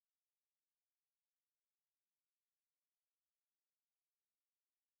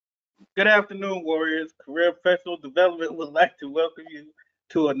Good afternoon, Warriors. Career Professional Development would like to welcome you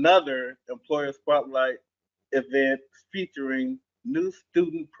to another Employer Spotlight event featuring new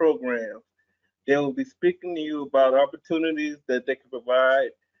student programs. They will be speaking to you about opportunities that they can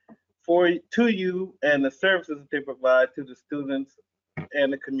provide to you and the services that they provide to the students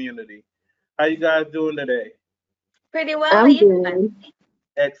and the community. How you guys doing today? Pretty well. How I'm you doing? good.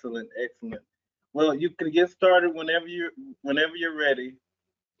 Excellent, excellent. Well, you can get started whenever you're ready.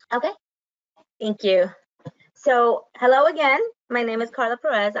 Okay. Thank you. So, hello again. My name is Carla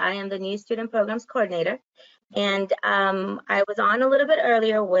Perez. I am the new student programs coordinator, and I was on a little bit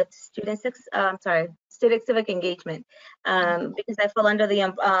earlier with student civic engagement, because I fall under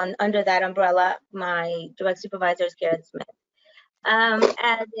under that umbrella. My direct supervisor is Garrett Smith.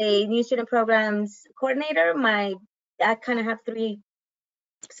 As a new student programs coordinator, I kind of have three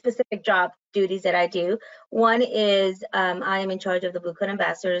specific job duties that I do. One is I am in charge of the Blue Coat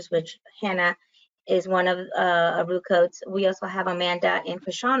Ambassadors, which Hannah is one of our Blue Coats. We also have Amanda and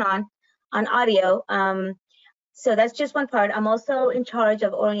Krishan on audio. So that's just one part. I'm also in charge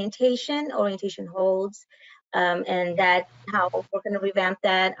of orientation holds, and that's how we're going to revamp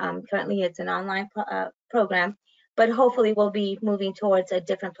that. Currently, it's an online program, but hopefully we'll be moving towards a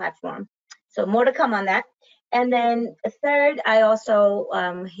different platform. So more to come on that. And then third, I also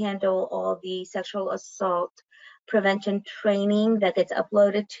handle all the sexual assault prevention training that gets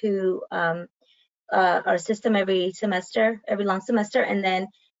uploaded to our system every long semester. And then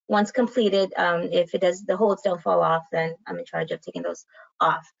once completed, if the holds don't fall off, then I'm in charge of taking those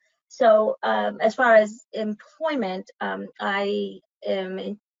off. So as far as employment, I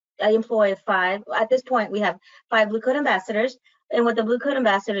employ five. At this point, we have five Blue Coat ambassadors. And what the Blue Coat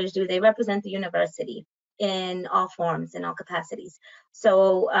ambassadors do, they represent the university in all forms, in all capacities.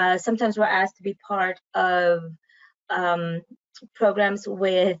 So sometimes we're asked to be part of um, programs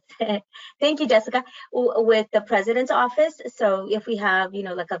with, thank you, Jessica, with the president's office. So if we have,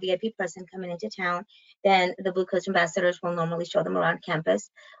 like a VIP person coming into town, then the Blue Coat ambassadors will normally show them around campus.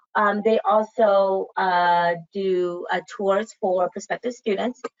 They also do tours for prospective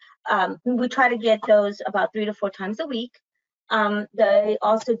students. We try to get those about 3 to 4 times a week. They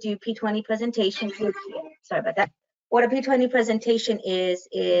also do P20 presentations. Sorry about that. What a P20 presentation is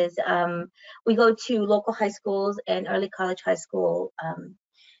we go to local high schools and early college high school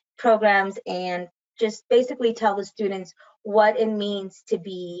programs and just basically tell the students what it means to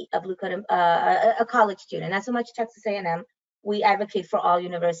be a Blue Coat, a college student. Not so much Texas A&M. We advocate for all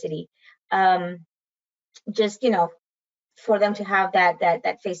university. Just for them to have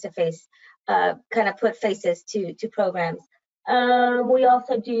that face-to-face, kind of put faces to programs. We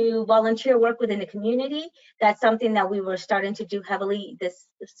also do volunteer work within the community. That's something that we were starting to do heavily this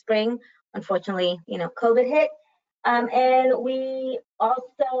spring. Unfortunately, COVID hit. And we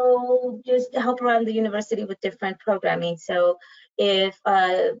also just help around the university with different programming. So if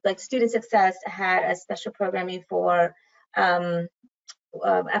like Student Success had a special programming for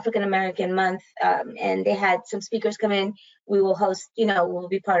African American Month, and they had some speakers come in, we will host, we'll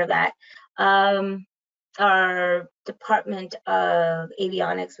be part of that. Our Department of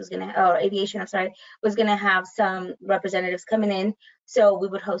Avionics or Aviation, I'm sorry, was gonna have some representatives coming in, so we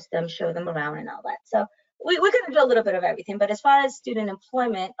would host them, show them around and all that. So we're gonna do a little bit of everything, but as far as student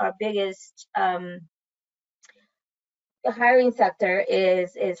employment, our biggest hiring sector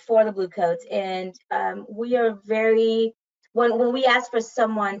is for the Blue Coats, and we are very, when we ask for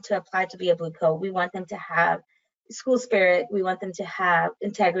someone to apply to be a Blue Coat, we want them to have school spirit, we want them to have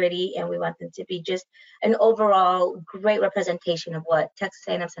integrity, and we want them to be just an overall great representation of what Texas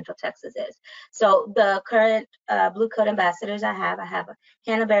A&M Central Texas is. So the current Blue Coat ambassadors I have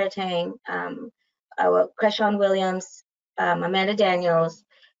Hannah Baratang, Creshawn Williams, Amanda Daniels,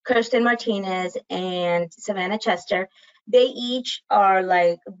 Kirsten Martinez, and Savannah Chester. They each are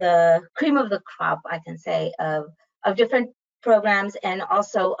like the cream of the crop, I can say, of different programs and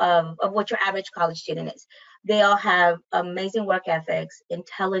also of what your average college student is. They all have amazing work ethics,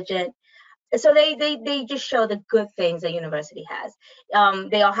 intelligent. So they just show the good things a university has.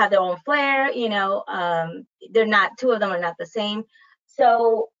 They all have their own flair, they're not, two of them are not the same.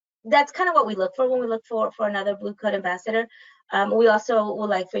 So that's kind of what we look for when we look for another Blue Coat ambassador. We also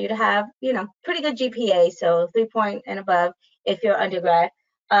would like for you to have, pretty good GPA, so 3 and above if you're undergrad.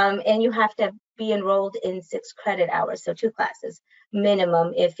 And you have to be enrolled in 6 credit hours, so 2 classes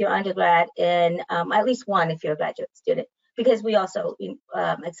minimum if you're undergrad, and at least 1 if you're a graduate student, because we also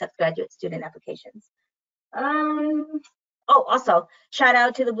accept graduate student applications. Oh, also shout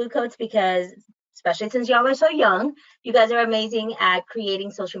out to the Blue Coats, because especially since y'all are so young, you guys are amazing at creating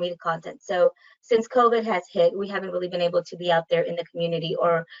social media content. So since COVID has hit, we haven't really been able to be out there in the community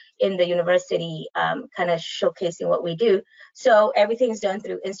or in the university kind of showcasing what we do. So everything's done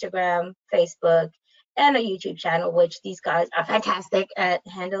through Instagram, Facebook, and a YouTube channel, which these guys are fantastic at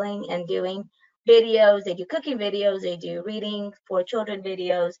handling and doing videos. They do cooking videos, they do reading for children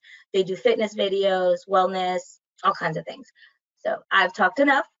videos, they do fitness videos, wellness, all kinds of things. So I've talked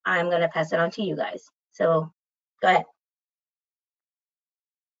enough. I'm going to pass it on to you guys. So go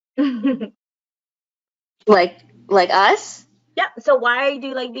ahead. Like us? Yeah. So why do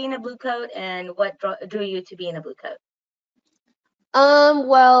you like being a blue coat, and what drew you to being a blue coat?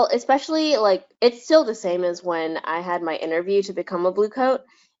 Well, especially like it's still the same as when I had my interview to become a blue coat.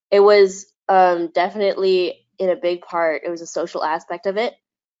 It was definitely in a big part, it was a social aspect of it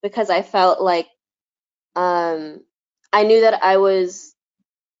because I felt like I knew that I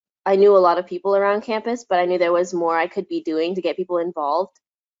knew a lot of people around campus, but I knew there was more I could be doing to get people involved.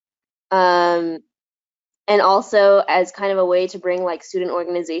 Um, and also as kind of a way to bring like student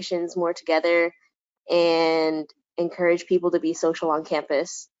organizations more together and encourage people to be social on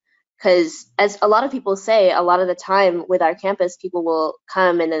campus. Because as a lot of people say, a lot of the time with our campus, people will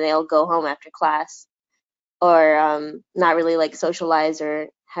come and then they'll go home after class or not really like socialize or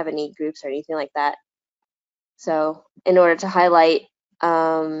have any groups or anything like that. So in order to highlight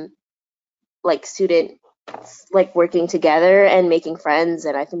like students like working together and making friends,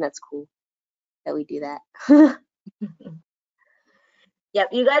 and I think that's cool that we do that. Yep,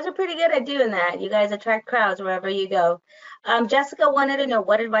 you guys are pretty good at doing that. You guys attract crowds wherever you go. Jessica wanted to know,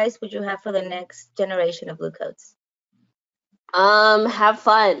 what advice would you have for the next generation of blue coats? Have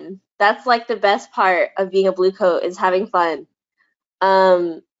fun. That's like the best part of being a blue coat is having fun.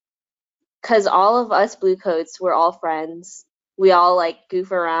 Cause all of us blue coats, we're all friends. We all like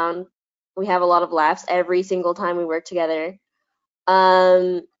goof around. We have a lot of laughs every single time we work together.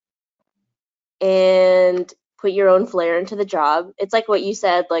 And put your own flair into the job. It's like what you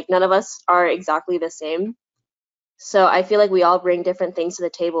said, like none of us are exactly the same. So I feel like we all bring different things to the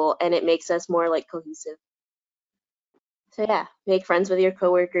table and it makes us more like cohesive. So yeah, make friends with your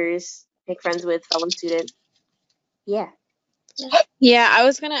coworkers, make friends with fellow students. Yeah. Yeah, I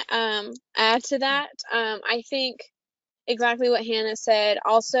was gonna add to that. I think exactly what Hannah said.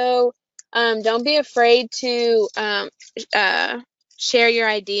 Also, don't be afraid to share your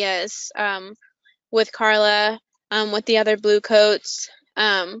ideas with Carla, with the other blue coats,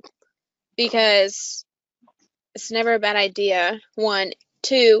 because it's never a bad idea. One,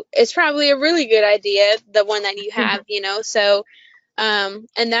 two, it's probably a really good idea, the one that you have, you know. So, and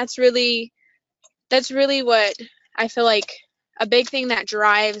that's really what I feel like a big thing that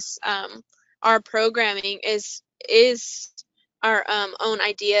drives our programming is our own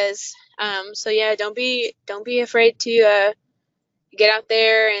ideas. So yeah, don't be afraid to get out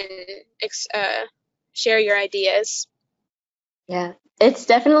there and share your ideas. Yeah. It's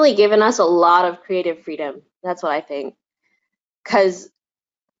definitely given us a lot of creative freedom. That's what I think. Cause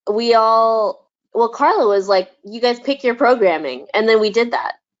we all, well, Carla was like, you guys pick your programming, and then we did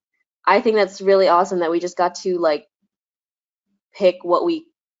that. I think that's really awesome that we just got to like pick what we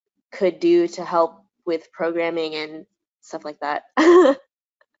could do to help with programming and stuff like that. How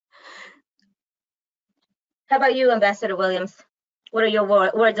about you, Ambassador Williams? What are your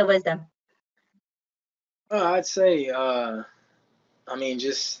words of wisdom? I'd say,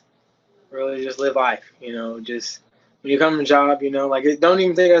 just really just live life, just when you come to a job, like don't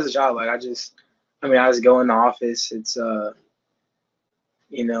even think as a job. Like I just go in the office. It's, I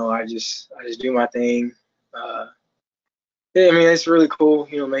just do my thing. Yeah, it's really cool,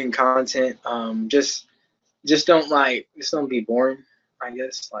 making content. Just don't be boring, I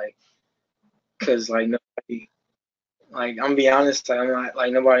guess, like, cause like nobody, like I'm gonna be honest, like I'm not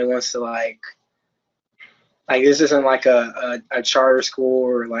like nobody wants to like this isn't like a charter school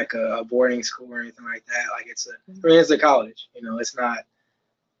or like a boarding school or anything like that. Like it's a college, it's not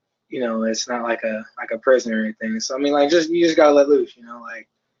like a prison or anything. So like you just gotta let loose, like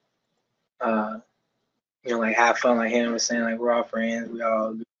have fun, like Hannah was saying, like we're all friends, we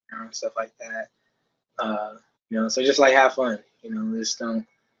all do stuff like that. So just like have fun, just don't,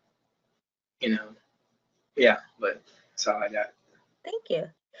 yeah, but that's all I got. Thank you.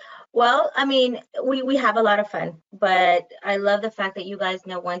 Well, we have a lot of fun, but I love the fact that you guys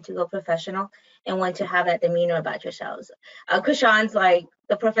know when to go professional and when to have that demeanor about yourselves. Krishan's like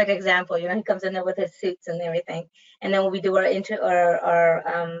the perfect example. He comes in there with his suits and everything, and then when we do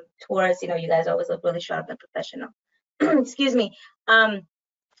our tours, you guys always look really sharp and professional. Excuse me.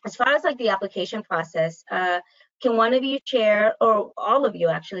 As far as like the application process, can one of you share, or all of you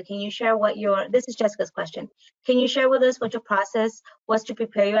actually, can you share what this is Jessica's question. Can you share with us what your process was to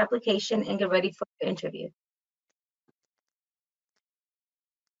prepare your application and get ready for your interview?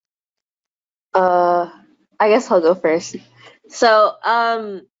 I guess I'll go first. So,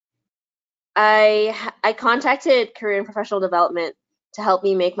 I contacted Career and Professional Development to help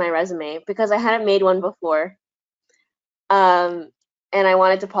me make my resume because I hadn't made one before. And I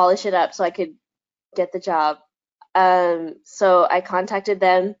wanted to polish it up so I could get the job. So I contacted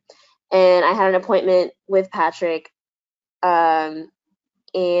them and I had an appointment with Patrick. And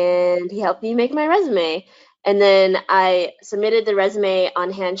he helped me make my resume. And then I submitted the resume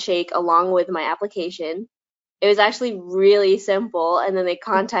on Handshake along with my application. It was actually really simple, and then they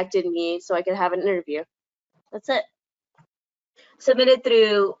contacted me so I could have an interview. That's it. Submitted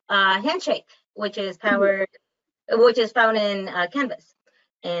through Handshake, which is found in Canvas,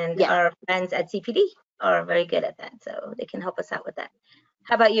 and Yeah. our friends at CPD are very good at that, so they can help us out with that.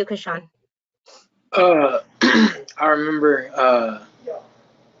 How about you, Krishan? I remember,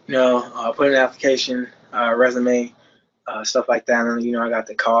 putting an application, resume, stuff like that. And, I got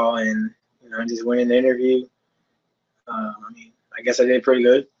the call and, I just went in the interview. I guess I did pretty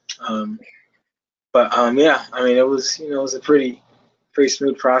good. Yeah, it was, it was a pretty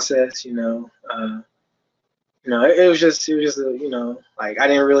smooth process, it was just, like I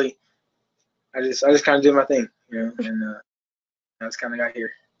didn't really, I just kind of did my thing, and I just kind of got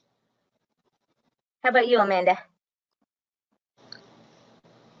here. How about you, Amanda?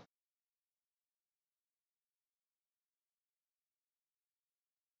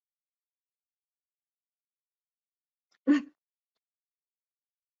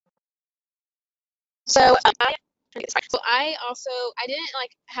 So I didn't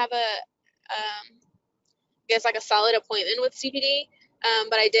like have a like a solid appointment with CPD,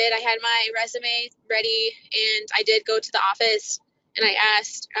 but I had my resume ready, and I did go to the office, and I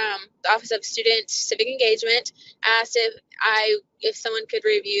asked the Office of Student Civic Engagement, asked if someone could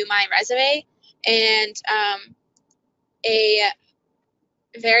review my resume, and a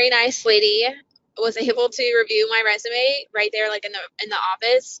very nice lady was able to review my resume right there, like in the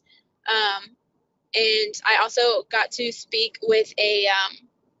office. And I also got to speak with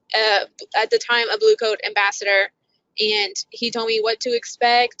at the time, a Blue Coat ambassador, and he told me what to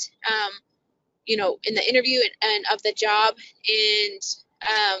expect, in the interview and of the job. And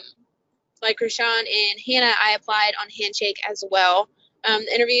like Krishan and Hannah, I applied on Handshake as well.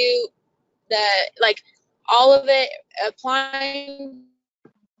 The interview, all of it, applying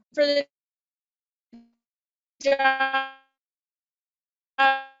for the job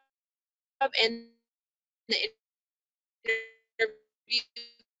and the interview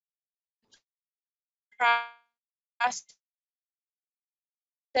process.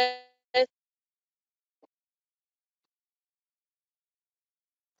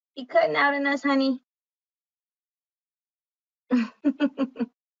 You cutting out on us, honey?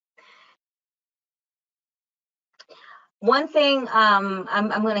 One thing I'm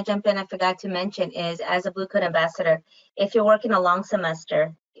going to jump in, I forgot to mention, is as a Blue Coat ambassador, if you're working a long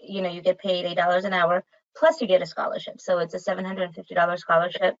semester, you get paid $8 an hour, plus you get a scholarship. So it's a $750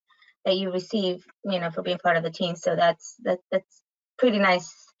 scholarship that you receive, for being part of the team. So that's pretty nice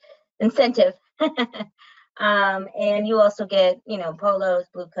incentive. And you also get, polos,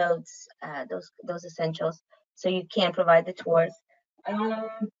 blue coats, those essentials. So you can provide the tours. And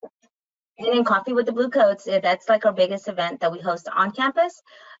then Coffee with the Blue Coats, that's like our biggest event that we host on campus.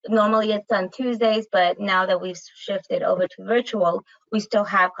 Normally it's on Tuesdays, but now that we've shifted over to virtual, we still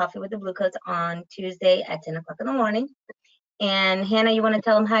have Coffee with the Blue Coats on Tuesday at 10 o'clock in the morning. And Hannah, you want to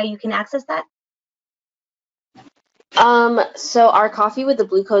tell them how you can access that? So our Coffee with the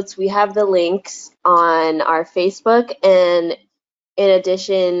Blue Coats, we have the links on our Facebook, and in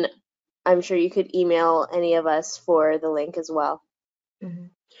addition, I'm sure you could email any of us for the link as well. Mm-hmm.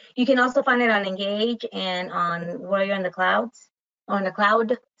 You can also find it on Engage and on Warrior in the Clouds, on the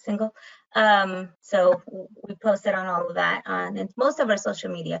Cloud single. So we posted on all of that on most of our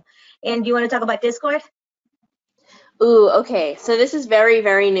social media. And do you want to talk about Discord? Ooh, okay. So this is very,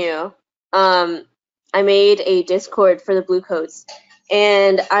 very new. I made a Discord for the Blue Coats,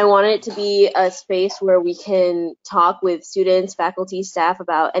 and I want it to be a space where we can talk with students, faculty, staff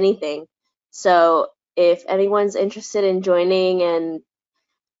about anything. So if anyone's interested in joining and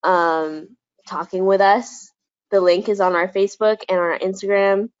talking with us, the link is on our Facebook and on our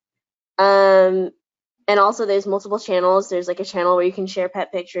Instagram. And also there's multiple channels. There's like a channel where you can share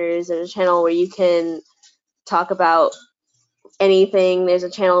pet pictures. There's a channel where you can talk about anything. There's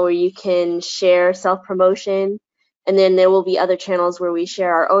a channel where you can share self-promotion. And then there will be other channels where we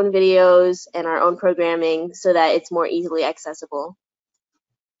share our own videos and our own programming so that it's more easily accessible.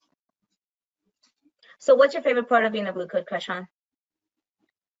 So what's your favorite part of being a Blue Coat, Krishan?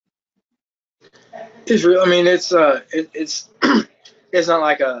 It's real. I mean, it's it's not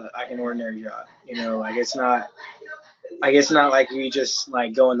like an ordinary job. You know, like it's not like we just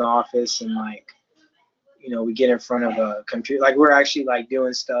like go in the office and like, you know, we get in front of a computer. Like we're actually like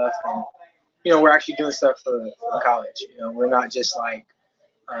doing stuff, and you know, we're actually doing stuff for college. You know, we're not just like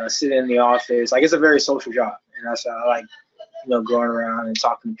sitting in the office. Like it's a very social job, and that's how I like, you know, going around and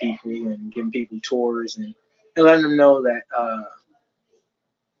talking to people and giving people tours and letting them know that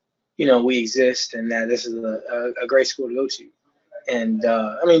you know, we exist and that this is a great school to go to. And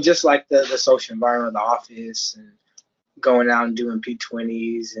I mean, just like the social environment of the office and going out and doing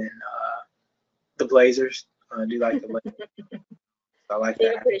P20s and the Blazers. I do like the Blazers. I like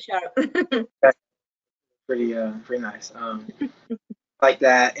They're that. pretty sharp. That's pretty nice. Like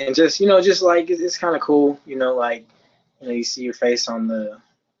that, and just, you know, just like it's kind of cool, you know, like, you know, you see your face on the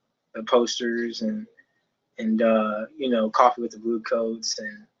posters and you know, coffee with the Blue Coats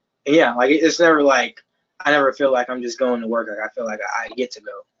and yeah, like it's never like I never feel like I'm just going to work. Like I feel like I get to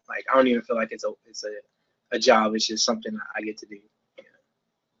go. Like I don't even feel like it's a job. It's just something I get to do. You know?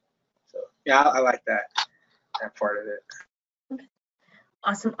 So yeah, I like that part of it.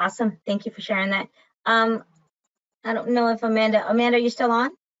 Awesome, awesome. Thank you for sharing that. I don't know if Amanda, you still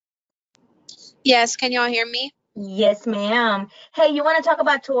on? Yes, can y'all hear me? Yes, ma'am. Hey, you want to talk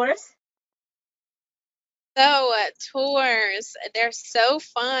about tours? So tours, they're so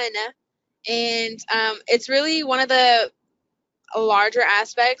fun, and it's really one of the larger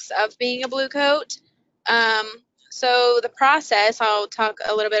aspects of being a Blue Coat. So the process, I'll talk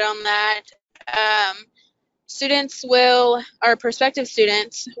a little bit on that. Students will, or prospective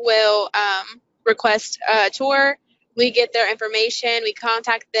students will request a tour. We get their information, we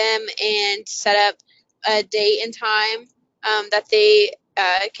contact them and set up a date and time that they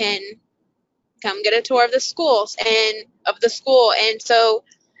can come get a tour of the schools and of the school. And so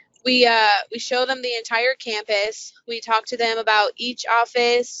we show them the entire campus. We talk to them about each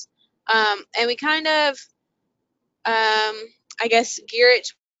office, and we kind of, I guess, gear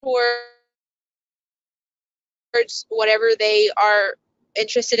it towards whatever they are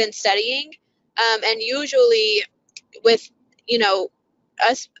interested in studying. And usually, with, you know,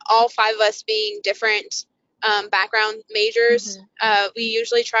 us, all five of us being different background majors, we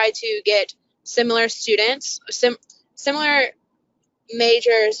usually try to get similar students, similar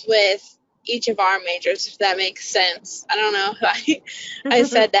majors with each of our majors, if that makes sense. I don't know if I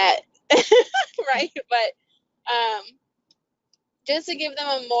said that right, but just to give them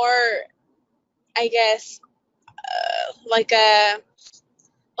a more, I guess, like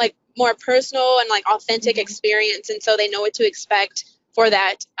more personal and like authentic experience, and so they know what to expect for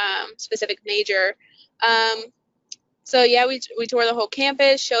that specific major. So yeah, we tour the whole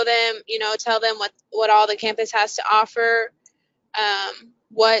campus, show them, you know, tell them what all the campus has to offer,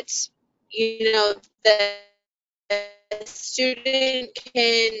 what, you know, the student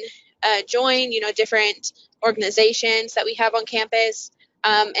can join, you know, different organizations that we have on campus,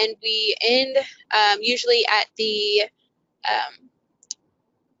 and we end usually at the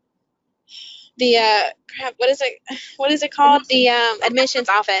crap, what is it called? The admissions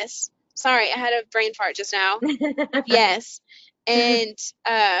office. Sorry, I had a brain fart just now. Yes. And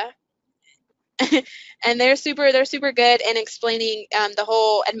and they're super good in explaining the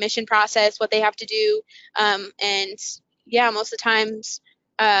whole admission process, what they have to do, and yeah, most of the times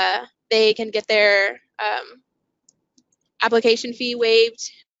they can get their application fee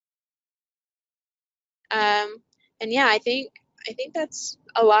waived, and yeah, I think that's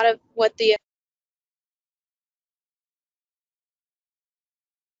a lot of what the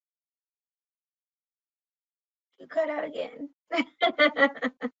You cut out again.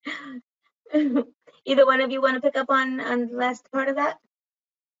 Either one of you want to pick up on the last part of that?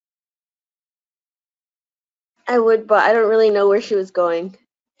 I would, but I don't really know where she was going.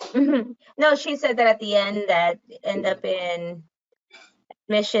 No, she said that at the end that end up in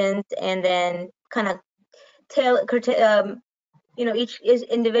admissions, and then kind of you know, each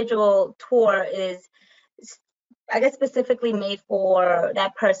individual tour is, I guess, specifically made for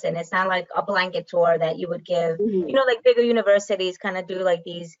that person. It's not like a blanket tour that you would give. You know, like bigger universities kind of do like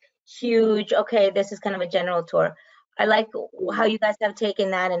these huge, okay, this is kind of a general tour. I like how you guys have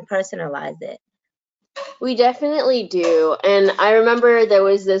taken that and personalized it. We definitely do. And I remember there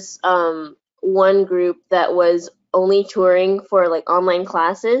was this one group that was only touring for like online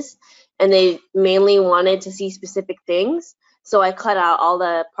classes, and they mainly wanted to see specific things. So I cut out all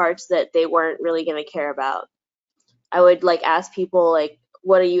the parts that they weren't really going to care about. I would like ask people like,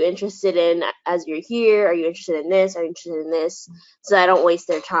 what are you interested in as you're here? Are you interested in this? Are you interested in this? So I don't waste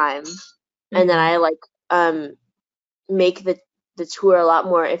their time. And then I like make the tour a lot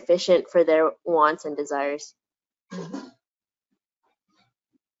more efficient for their wants and desires.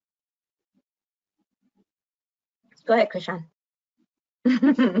 Go ahead, Krishan.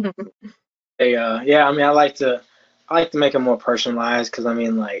 Yeah, I mean, I like to make it more personalized because I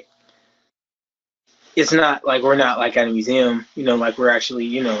mean, like, it's not like we're not like at a museum, you know, like we're actually,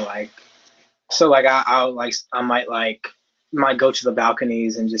 you know, like, so like I might go to the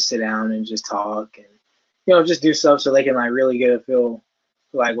balconies and just sit down and just talk and, you know, just do stuff so they can like really get a feel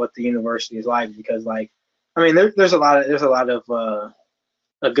for like what the university is like because like, I mean, there's a lot of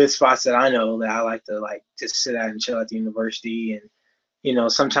good spots that I know that I like to like just sit out and chill at the university and, you know,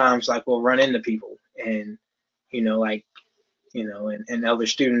 sometimes like we'll run into people and, you know, like, you know, and other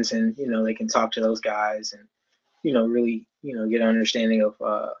students and, you know, they can talk to those guys and, you know, really, you know, get an understanding of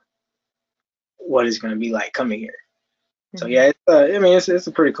what it's going to be like coming here. So yeah, I mean, it's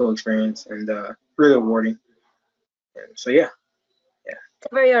a pretty cool experience and really rewarding. And so yeah.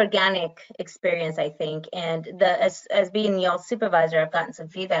 It's a very organic experience, I think. And as being y'all's supervisor, I've gotten some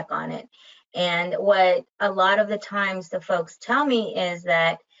feedback on it. And what a lot of the times the folks tell me is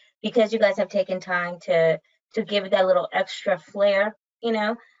that because you guys have taken time to give that little extra flair, you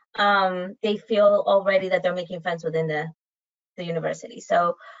know, they feel already that they're making friends within the university.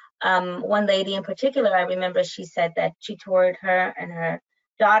 So one lady in particular, I remember she said that she toured her and her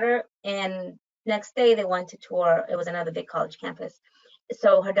daughter, and next day they went to tour. It was another big college campus.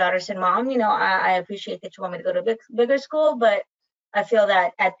 So her daughter said, Mom, you know, I appreciate that you want me to go to a bigger school, but I feel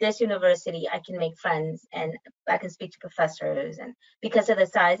that at this university, I can make friends and I can speak to professors and because of the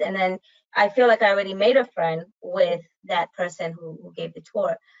size. And then I feel like I already made a friend with that person who gave the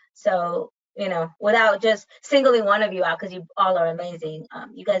tour. So, you know, without just singling one of you out, because you all are amazing,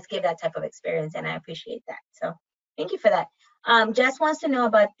 you guys give that type of experience and I appreciate that. So thank you for that. Jess wants to know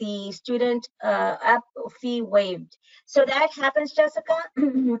about the student app fee waived. So that happens, Jessica,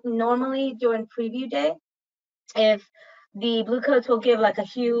 normally during preview day. If the Bluecoats will give like a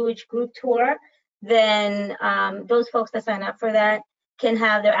huge group tour, then those folks that sign up for that can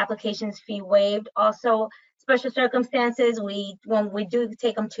have their applications fee waived. Also, special circumstances, when we do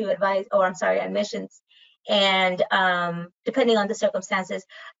take them to admissions, and depending on the circumstances,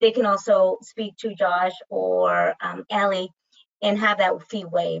 they can also speak to Josh or Ellie and have that fee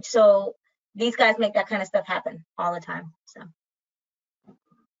waived. So these guys make that kind of stuff happen all the time. So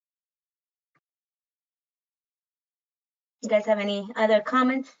you guys have any other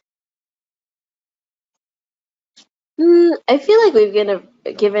comments? I feel like we've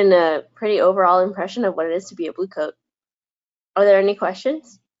given a pretty overall impression of what it is to be a Bluecoat. Are there any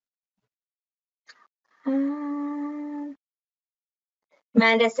questions? Amanda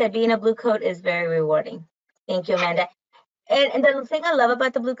said being a Bluecoat is very rewarding. Thank you, Amanda. And the thing I love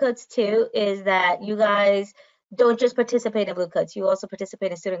about the Bluecoats too is that you guys don't just participate in Bluecoats, you also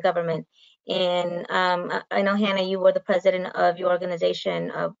participate in student government. And I know, Hannah, you were the president of your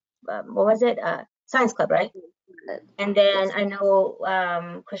organization of, what was it? Science Club, right? And then I know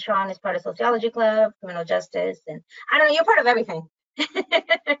Krishan is part of Sociology Club, Criminal Justice, and I don't know, you're part of everything.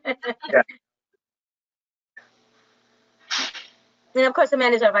 Yeah. And of course,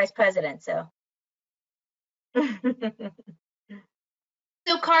 Amanda's our vice president, so.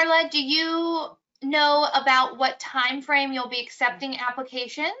 So Carla, do you know about what time frame you'll be accepting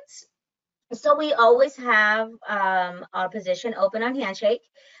applications? So we always have our position open on Handshake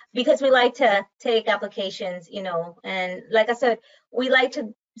because we like to take applications, you know, and like I said, we like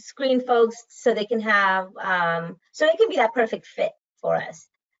to screen folks so they can have, so they can be that perfect fit for us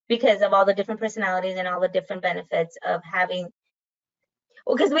because of all the different personalities and all the different benefits of having,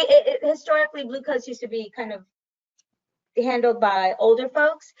 well, because historically Bluecoats used to be kind of handled by older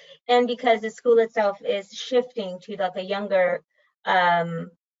folks, and because the school itself is shifting to like a younger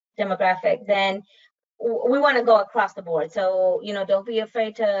demographic, then we want to go across the board. So, you know, don't be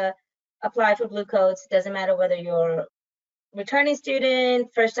afraid to apply for Bluecoats. Doesn't matter whether you're returning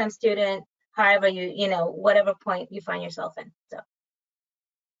student, first time student, however you know, whatever point you find yourself in. So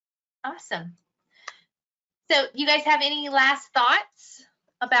awesome. So you guys have any last thoughts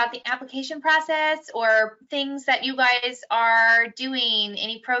about the application process or things that you guys are doing?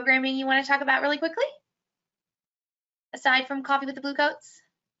 Any programming you want to talk about really quickly? Aside from Coffee with the Bluecoats?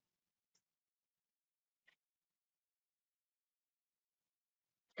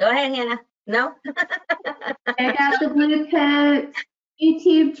 go ahead, Hannah. No? Check out the Bluecoats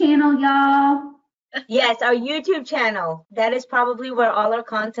YouTube channel, y'all. Yes, our YouTube channel. That is probably where all our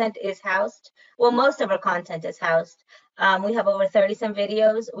content is housed. Well, most of our content is housed. We have over 30 some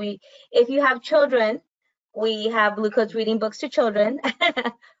videos. If you have children, we have Blue Coats reading books to children.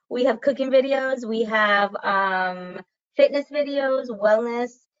 We have cooking videos. We have fitness videos,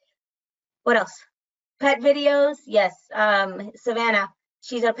 wellness. What else? Pet videos. Yes. Savannah,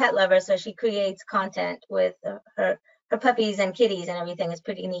 she's our pet lover, so she creates content with her puppies and kitties and everything. It's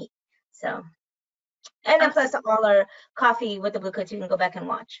pretty neat. So. And then plus all our coffee with the Blue Coats you can go back and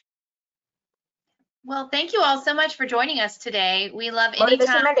watch. Well, thank you all so much for joining us today. We love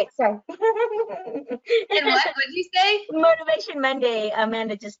Motivation anytime. Monday, sorry. And what did you say? Motivation Monday,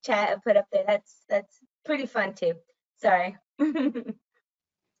 Amanda just put up there. That's pretty fun too. Sorry.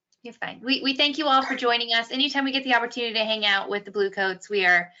 You're fine. We thank you all for joining us. Anytime we get the opportunity to hang out with the Blue Coats,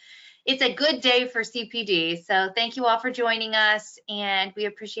 it's a good day for CPD. So thank you all for joining us, and we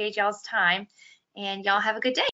appreciate y'all's time, and y'all have a good day.